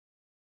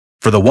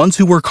For the ones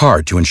who work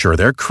hard to ensure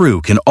their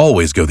crew can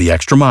always go the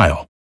extra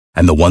mile,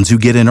 and the ones who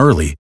get in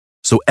early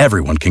so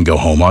everyone can go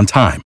home on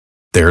time,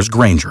 there's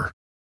Grainger,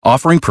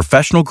 offering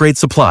professional-grade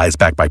supplies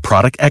backed by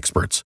product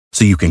experts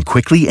so you can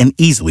quickly and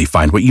easily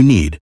find what you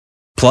need.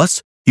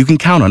 Plus, you can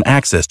count on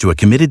access to a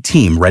committed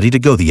team ready to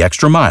go the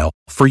extra mile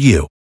for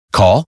you.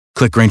 Call,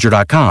 click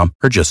Grainger.com,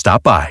 or just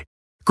stop by.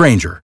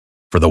 Grainger,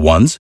 for the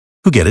ones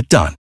who get it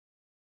done.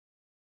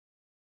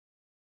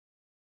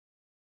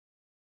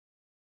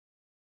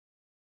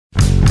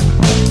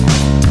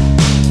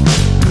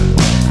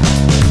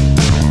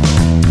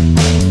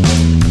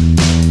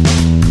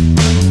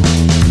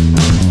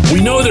 We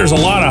know there's a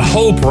lot of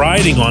hope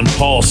riding on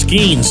Paul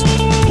Skenes.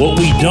 What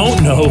we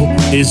don't know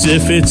is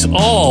if it's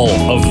all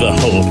of the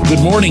hope.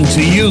 Good morning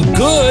to you.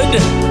 Good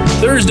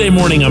Thursday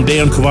morning. I'm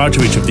Dan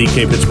Kovacevic of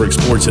DK Pittsburgh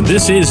Sports, and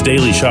this is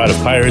Daily Shot of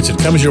Pirates. It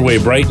comes your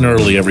way bright and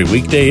early every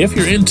weekday. If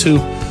you're into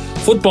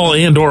football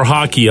and or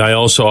hockey, I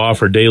also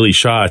offer daily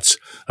shots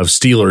of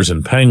Steelers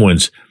and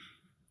Penguins,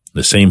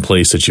 the same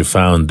place that you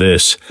found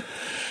this.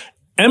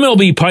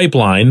 MLB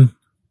Pipeline,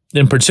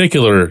 in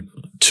particular,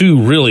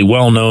 two really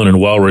well-known and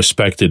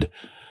well-respected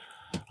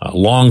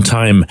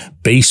longtime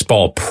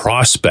baseball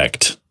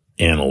prospect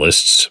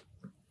analysts,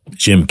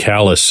 Jim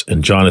Callis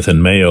and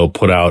Jonathan Mayo,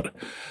 put out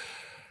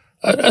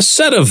a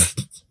set of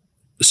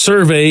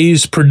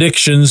surveys,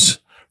 predictions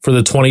for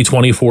the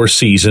 2024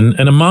 season,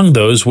 and among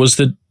those was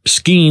that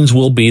Skenes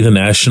will be the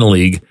National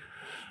League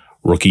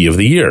Rookie of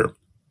the Year.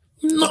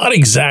 Not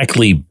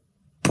exactly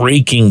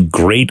breaking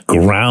great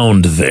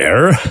ground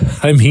there.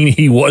 I mean,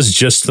 he was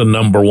just the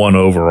number one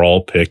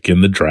overall pick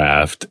in the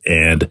draft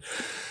and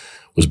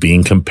was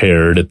being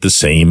compared at the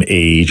same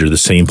age or the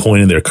same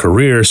point in their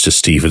careers to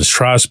Steven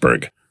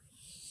Strasburg.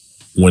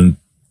 When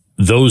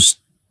those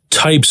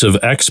types of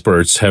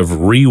experts have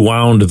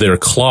rewound their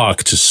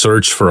clock to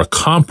search for a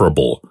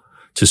comparable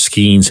to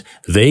Skenes,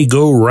 they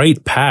go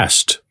right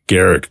past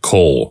Garrett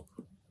Cole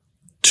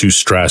to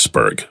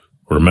Strasburg.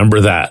 Remember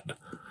that.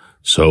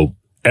 So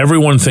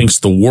everyone thinks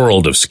the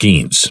world of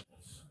Skenes.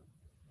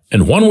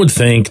 And one would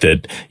think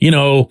that,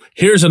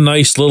 here's a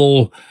nice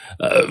little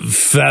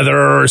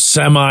feather or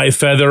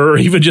semi-feather or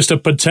even just a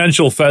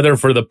potential feather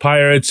for the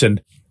Pirates.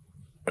 And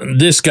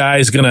this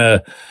guy's going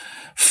to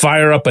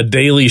fire up a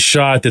daily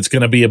shot that's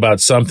going to be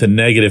about something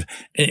negative.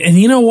 And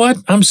you know what?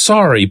 I'm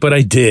sorry, but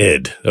I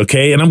did.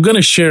 Okay. And I'm going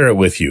to share it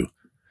with you.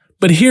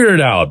 But hear it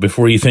out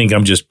before you think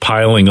I'm just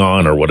piling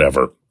on or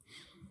whatever.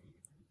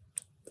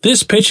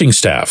 This pitching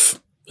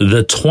staff,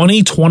 the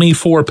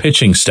 2024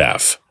 pitching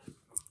staff,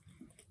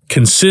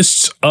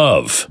 consists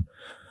of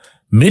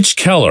Mitch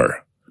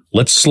Keller.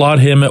 Let's slot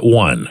him at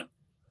 1.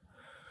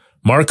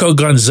 Marco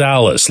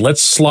Gonzalez.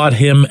 Let's slot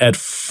him at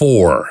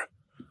 4.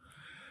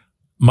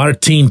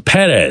 Martin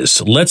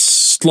Perez. Let's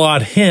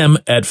slot him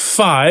at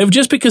 5,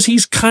 just because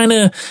he's kind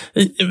of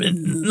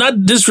not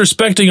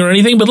disrespecting or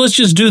anything, but let's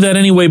just do that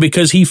anyway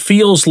because he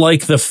feels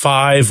like the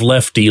 5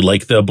 lefty,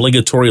 like the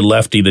obligatory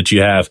lefty that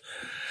you have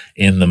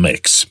in the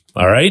mix.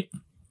 All right?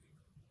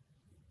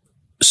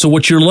 So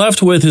what you're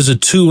left with is a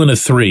 2 and a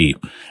 3,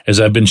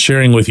 as I've been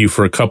sharing with you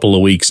for a couple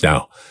of weeks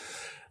now.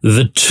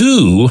 The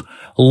 2,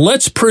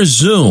 let's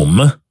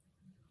presume,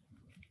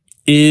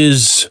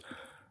 is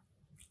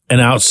an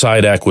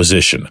outside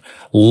acquisition.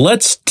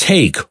 Let's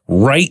take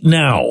right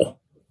now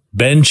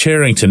Ben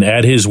Cherington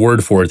at his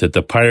word for it that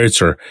the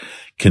Pirates are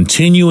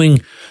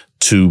continuing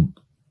to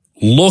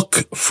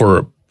look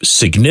for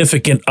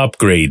significant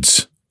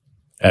upgrades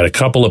at a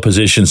couple of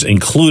positions,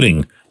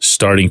 including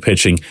starting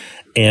pitching.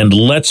 And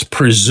let's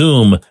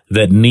presume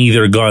that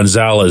neither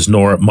Gonzalez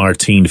nor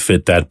Martin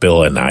fit that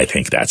bill. And I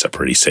think that's a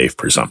pretty safe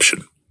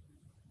presumption,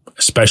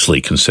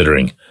 especially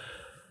considering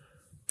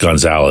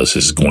Gonzalez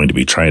is going to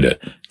be trying to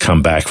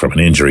come back from an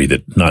injury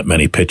that not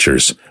many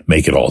pitchers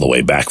make it all the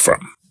way back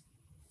from.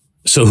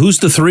 So who's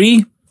the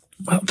 3?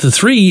 Well, the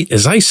 3,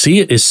 as I see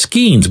it, is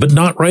Skenes, but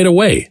not right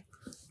away,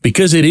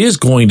 because it is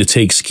going to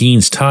take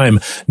Skenes time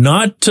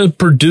not to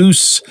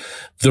produce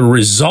the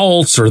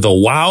results or the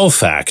wow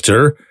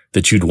factor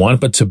that you'd want,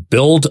 but to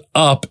build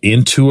up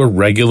into a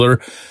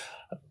regular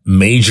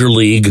major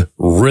league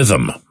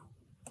rhythm.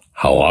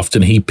 How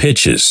often he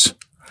pitches,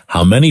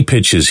 how many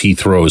pitches he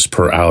throws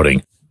per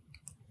outing,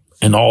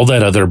 and all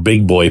that other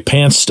big boy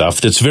pants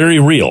stuff that's very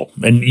real.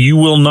 And you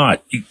will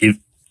not,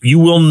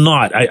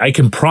 I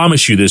can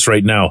promise you this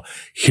right now,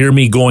 hear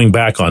me going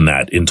back on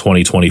that in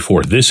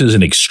 2024. This is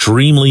an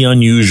extremely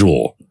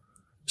unusual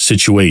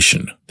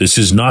situation. This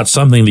is not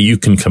something that you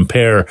can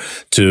compare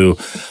to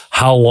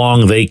how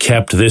long they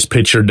kept this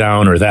pitcher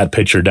down or that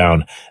pitcher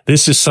down.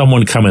 This is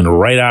someone coming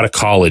right out of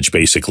college,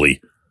 basically,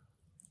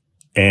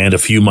 and a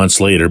few months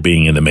later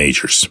being in the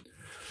majors.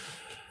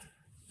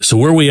 So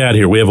where are we at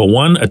here? We have a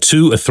 1, a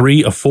 2, a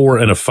 3, a 4,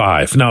 and a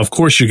 5. Now, of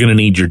course, you're going to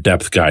need your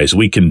depth guys.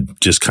 We can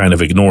just kind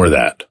of ignore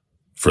that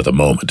for the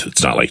moment.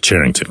 It's not like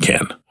Cherington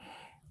can.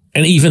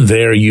 And even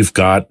there, you've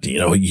got,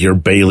 your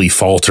Bailey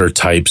Falter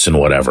types and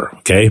whatever,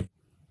 okay?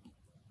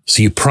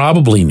 So you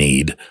probably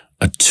need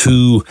a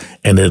 2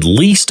 and at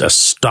least a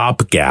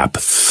stopgap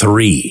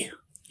 3.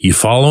 You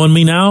following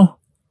me now?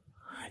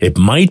 It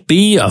might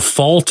be a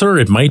falter.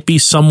 It might be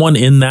someone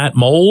in that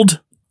mold.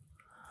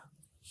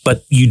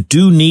 But you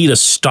do need a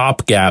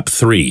stopgap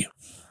 3.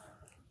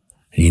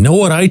 And you know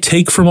what I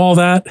take from all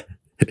that?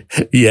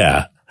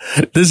 Yeah,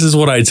 this is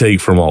what I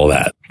take from all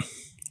that.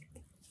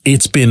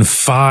 It's been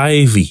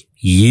 5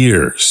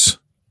 years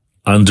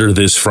under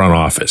this front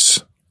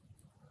office.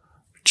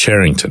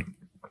 Charrington,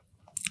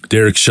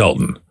 Derek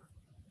Shelton,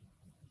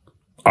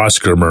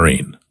 Oscar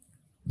Marine,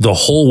 the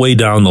whole way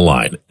down the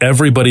line,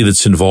 everybody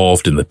that's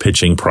involved in the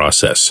pitching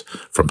process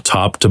from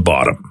top to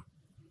bottom.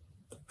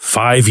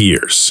 5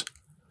 years.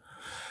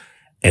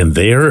 And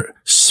they're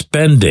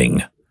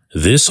spending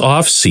this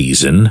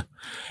offseason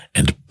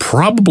and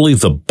probably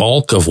the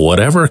bulk of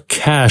whatever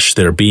cash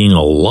they're being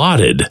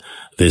allotted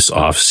this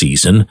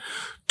offseason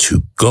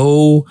to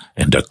go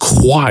and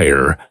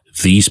acquire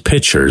these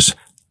pitchers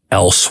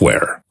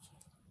elsewhere.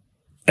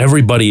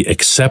 Everybody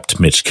except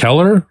Mitch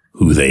Keller,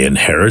 who they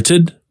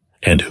inherited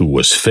and who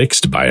was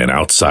fixed by an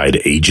outside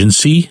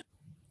agency,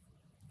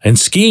 and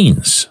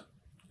Skenes,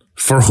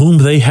 for whom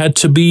they had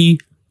to be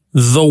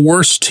the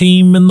worst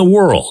team in the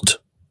world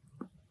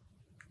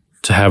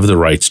to have the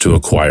rights to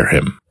acquire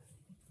him.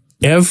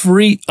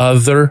 Every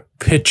other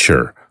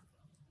pitcher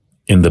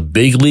in the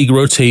big league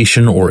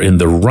rotation or in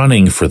the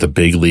running for the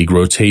big league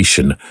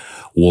rotation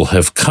will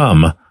have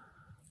come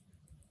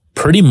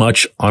pretty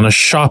much on a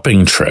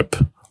shopping trip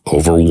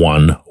over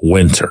one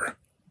winter.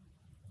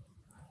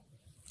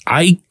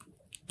 I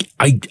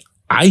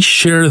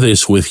share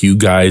this with you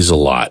guys a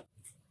lot.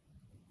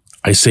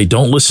 I say,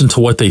 don't listen to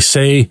what they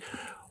say,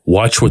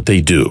 watch what they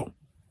do.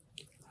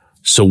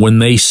 So when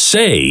they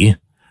say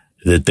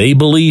that they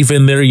believe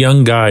in their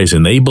young guys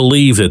and they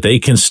believe that they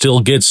can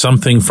still get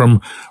something from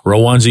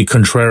Roansy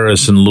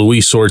Contreras and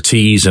Luis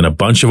Ortiz and a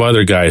bunch of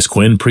other guys,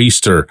 Quinn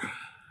Priester,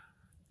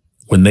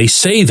 when they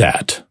say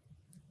that,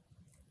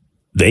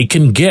 they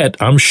can get,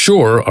 I'm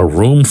sure, a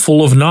room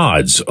full of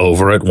nods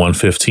over at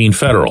 115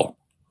 Federal.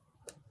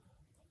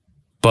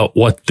 But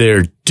what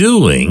they're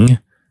doing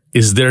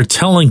is they're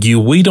telling you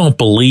we don't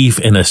believe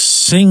in a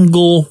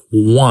single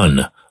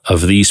one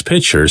of these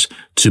pitchers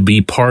to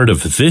be part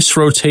of this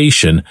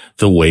rotation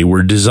the way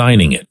we're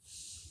designing it.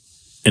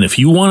 And if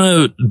you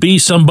want to be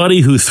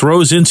somebody who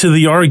throws into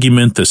the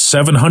argument the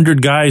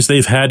 700 guys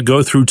they've had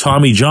go through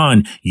Tommy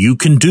John, you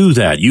can do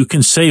that. You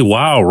can say,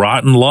 wow,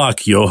 rotten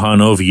luck, Johan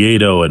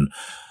Oviedo and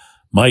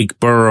Mike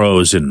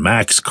Burrows and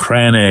Max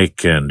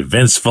Kranick and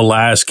Vince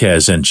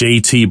Velasquez and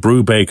JT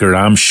Brubaker.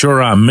 I'm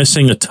sure I'm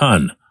missing a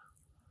ton.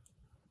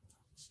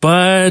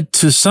 But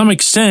to some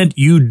extent,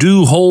 you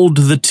do hold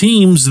the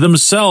teams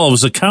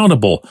themselves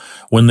accountable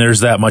when there's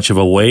that much of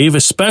a wave,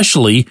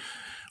 especially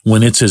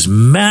when it's as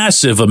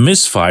massive a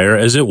misfire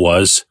as it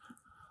was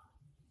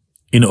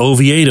in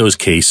Oviedo's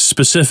case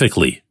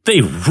specifically.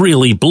 They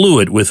really blew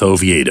it with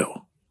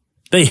Oviedo.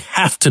 They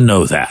have to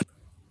know that.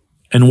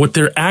 And what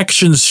their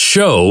actions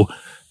show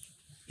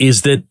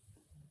is that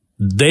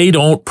they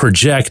don't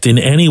project in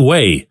any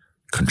way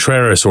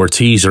Contreras,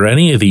 Ortiz, or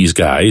any of these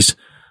guys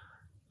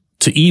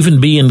to even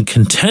be in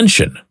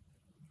contention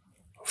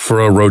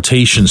for a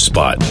rotation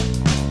spot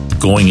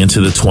going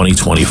into the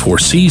 2024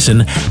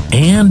 season,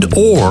 and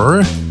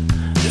or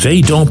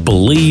they don't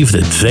believe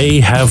that they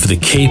have the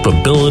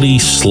capability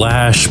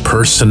 /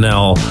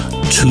 personnel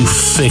to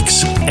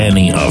fix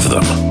any of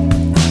them.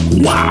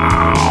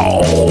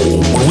 Wow.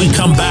 When we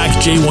come back,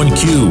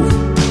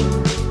 J1Q.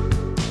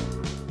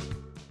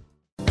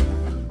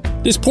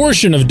 This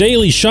portion of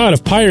Daily Shot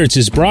of Pirates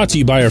is brought to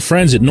you by our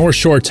friends at North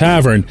Shore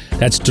Tavern,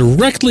 that's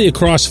directly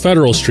across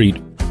Federal Street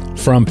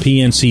from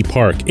PNC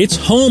Park. It's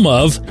home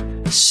of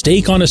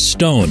Steak on a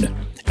Stone,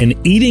 an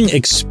eating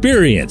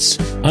experience,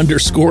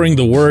 underscoring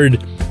the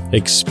word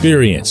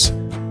experience.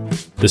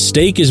 The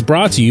steak is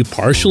brought to you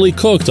partially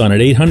cooked on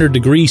an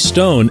 800-degree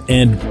stone,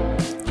 and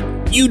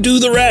you do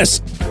the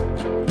rest.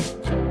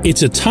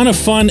 It's a ton of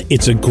fun,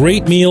 it's a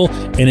great meal,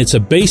 and it's a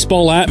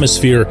baseball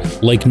atmosphere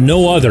like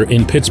no other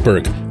in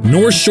Pittsburgh.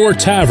 North Shore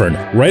Tavern,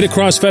 right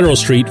across Federal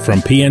Street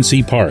from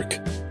PNC Park.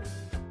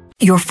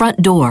 Your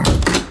front door,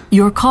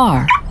 your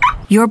car,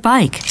 your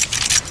bike,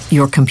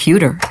 your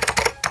computer,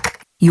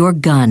 your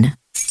gun.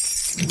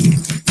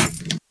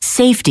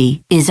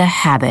 Safety is a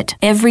habit.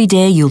 Every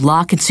day you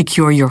lock and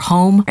secure your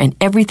home and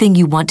everything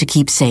you want to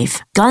keep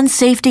safe. Gun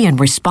safety and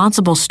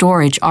responsible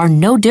storage are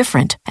no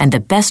different and the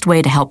best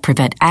way to help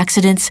prevent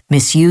accidents,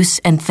 misuse,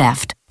 and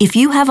theft. If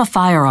you have a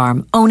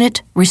firearm, own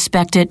it,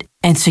 respect it,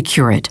 and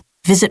secure it.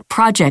 Visit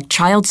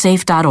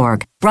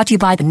ProjectChildSafe.org. Brought to you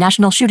by the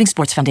National Shooting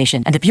Sports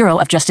Foundation and the Bureau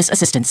of Justice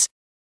Assistance.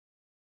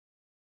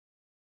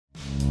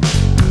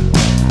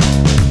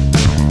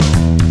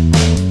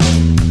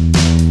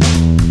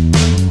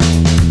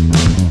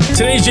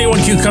 Today's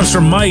J1Q comes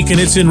from Mike, and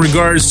it's in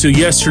regards to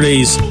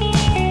yesterday's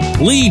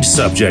lead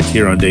subject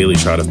here on Daily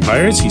Shot of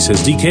Pirates. He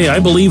says, DK, I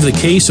believe the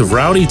case of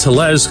Rowdy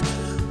Tellez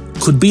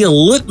could be a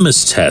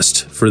litmus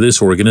test for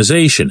this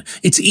organization.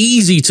 It's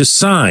easy to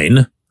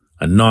sign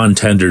a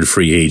non-tendered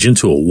free agent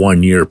to a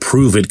 1-year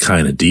prove-it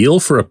kind of deal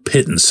for a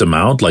pittance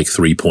amount like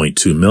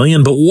 $3.2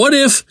 million. But what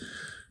if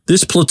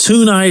this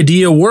platoon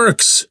idea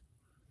works?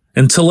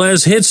 and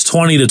Tellez hits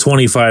 20 to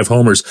 25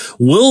 homers,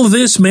 will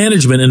this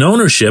management and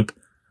ownership,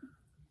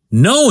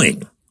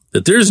 knowing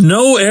that there's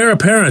no heir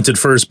apparent at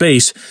first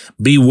base,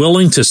 be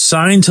willing to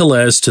sign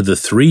Tellez to the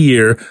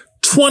 3-year,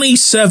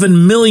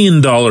 $27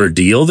 million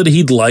deal that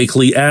he'd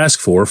likely ask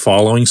for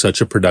following such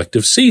a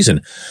productive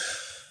season?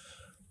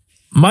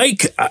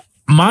 Mike,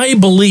 my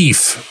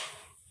belief,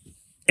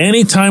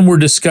 anytime we're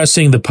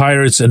discussing the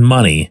Pirates and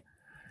money,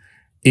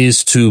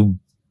 is to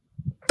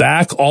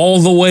back all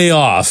the way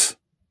off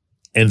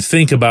and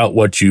think about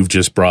what you've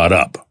just brought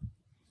up,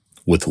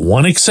 with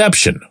one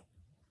exception,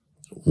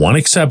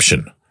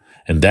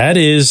 and that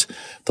is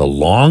the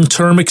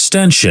long-term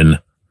extension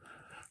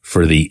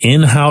for the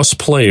in-house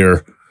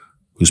player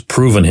who's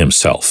proven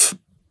himself.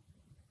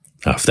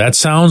 Now, if that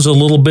sounds a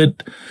little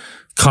bit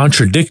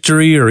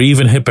contradictory or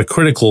even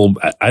hypocritical,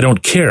 I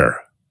don't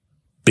care,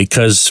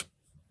 because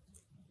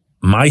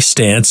my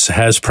stance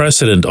has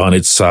precedent on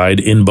its side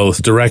in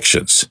both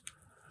directions.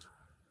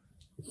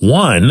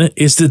 One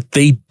is that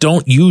they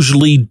don't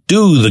usually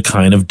do the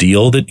kind of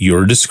deal that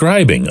you're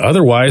describing.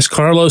 Otherwise,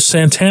 Carlos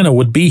Santana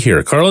would be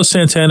here. Carlos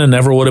Santana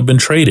never would have been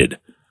traded.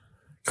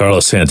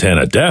 Carlos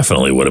Santana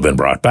definitely would have been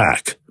brought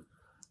back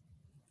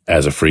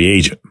as a free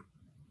agent.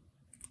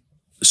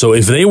 So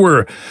if they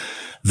were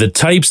the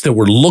types that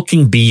were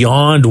looking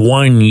beyond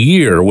 1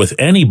 year with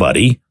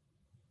anybody,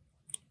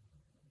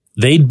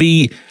 they'd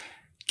be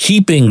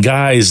keeping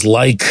guys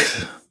like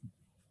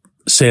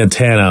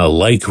Santana,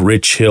 like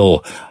Rich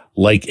Hill,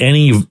 like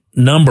any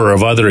number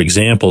of other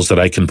examples that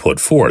I can put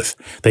forth.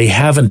 They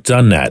haven't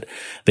done that.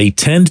 They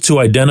tend to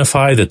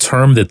identify the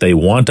term that they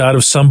want out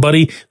of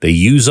somebody. They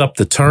use up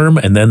the term,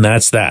 and then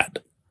that's that.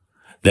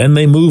 Then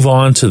they move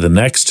on to the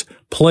next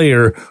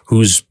player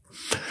who's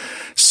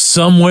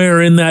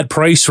somewhere in that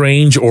price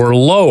range or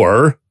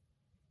lower,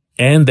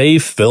 and they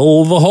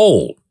fill the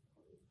hole.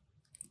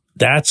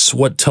 That's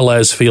what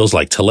Tellez feels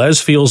like. Tellez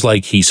feels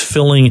like he's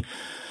filling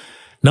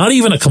not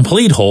even a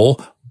complete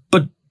hole,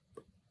 but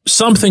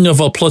something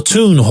of a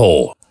platoon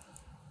hole.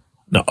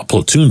 Now, a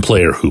platoon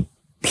player who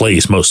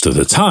plays most of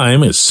the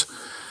time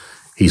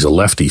he's a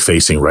lefty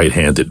facing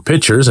right-handed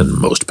pitchers, and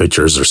most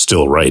pitchers are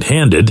still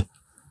right-handed,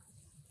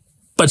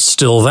 but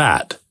still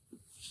that.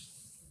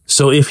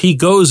 So if he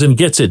goes and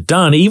gets it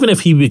done, even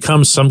if he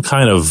becomes some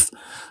kind of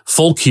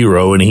folk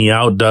hero and he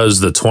outdoes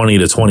the 20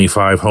 to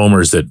 25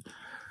 homers that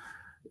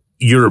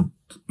you're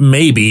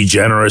maybe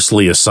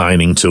generously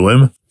assigning to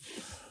him,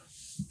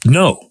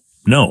 no.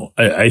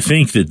 I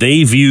think that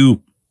they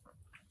view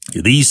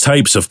these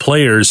types of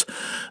players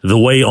the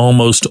way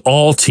almost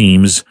all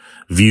teams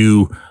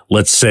view,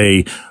 let's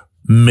say,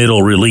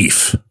 middle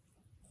relief,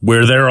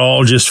 where they're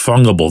all just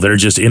fungible. They're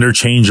just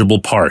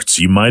interchangeable parts.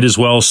 You might as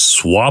well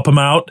swap them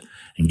out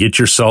and get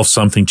yourself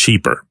something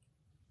cheaper.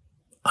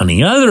 On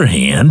the other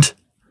hand,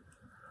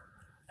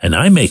 and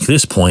I make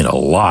this point a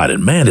lot,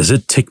 and man, does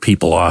it tick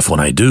people off when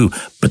I do,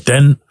 but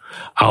then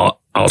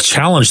I'll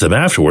challenge them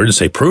afterward and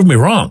say, prove me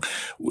wrong.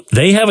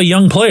 They have a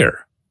young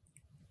player.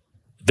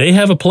 They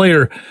have a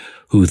player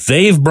who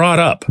they've brought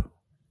up,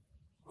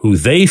 who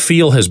they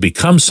feel has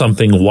become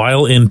something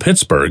while in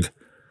Pittsburgh.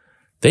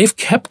 They've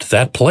kept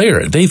that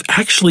player. They've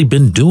actually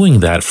been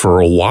doing that for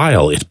a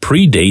while. It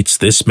predates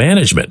this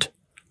management.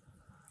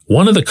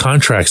 One of the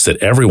contracts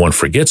that everyone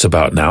forgets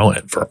about now,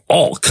 and for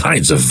all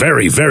kinds of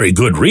very, very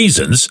good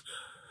reasons,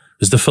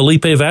 is the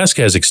Felipe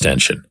Vasquez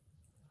extension.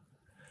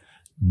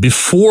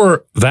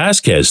 Before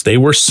Vasquez, they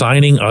were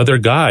signing other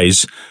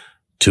guys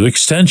to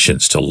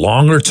extensions, to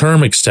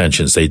longer-term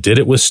extensions. They did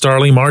it with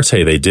Starling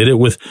Marte. They did it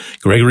with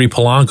Gregory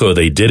Polanco.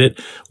 They did it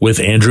with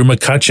Andrew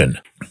McCutchen.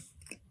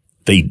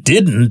 They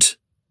didn't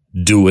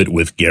do it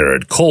with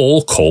Garrett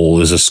Cole.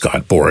 Cole is a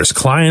Scott Boras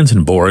client,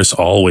 and Boras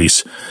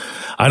always,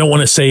 I don't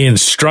want to say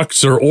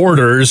instructs or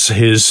orders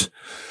his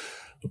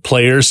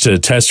players to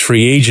test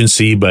free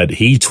agency, but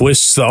he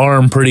twists the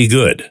arm pretty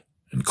good.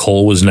 And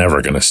Cole was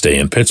never going to stay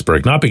in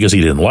Pittsburgh, not because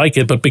he didn't like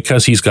it, but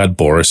because he's got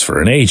Boras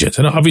for an agent.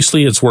 And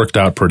obviously it's worked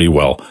out pretty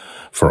well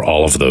for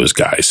all of those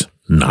guys,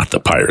 not the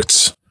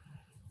Pirates.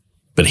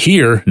 But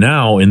here,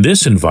 now, in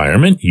this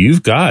environment,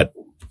 you've got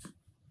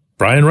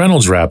Brian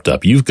Reynolds wrapped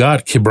up. You've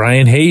got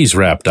Brian Hayes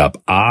wrapped up.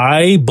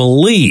 I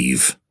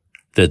believe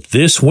that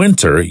this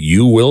winter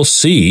you will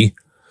see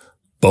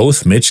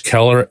both Mitch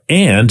Keller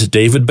and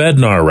David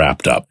Bednar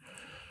wrapped up.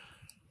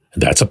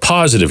 That's a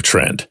positive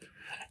trend.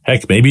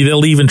 Heck, maybe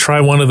they'll even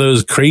try one of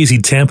those crazy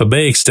Tampa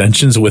Bay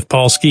extensions with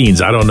Paul Skenes.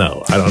 I don't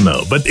know.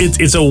 But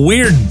it's a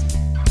weird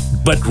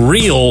but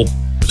real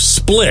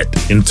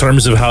split in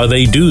terms of how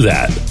they do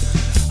that.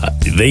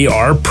 They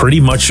are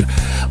pretty much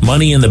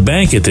money in the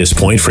bank at this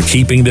point for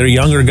keeping their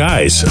younger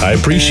guys. I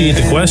appreciate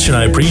the question.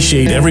 I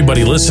appreciate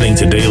everybody listening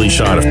to Daily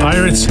Shot of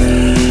Pirates.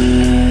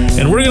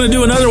 And we're going to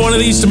do another one of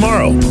these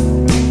tomorrow.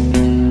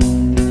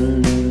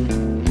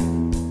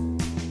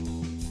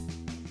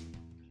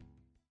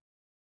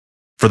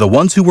 For the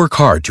ones who work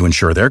hard to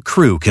ensure their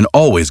crew can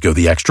always go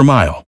the extra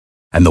mile,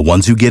 and the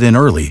ones who get in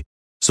early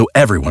so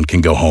everyone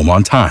can go home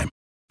on time,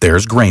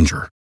 there's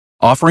Grainger,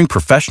 offering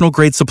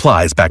professional-grade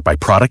supplies backed by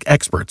product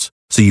experts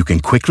so you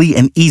can quickly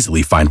and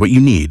easily find what you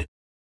need.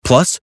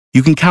 Plus,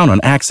 you can count on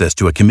access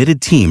to a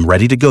committed team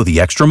ready to go the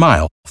extra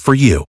mile for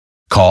you.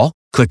 Call,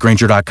 click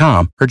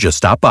Grainger.com, or just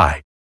stop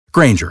by.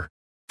 Grainger,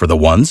 for the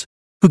ones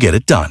who get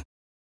it done.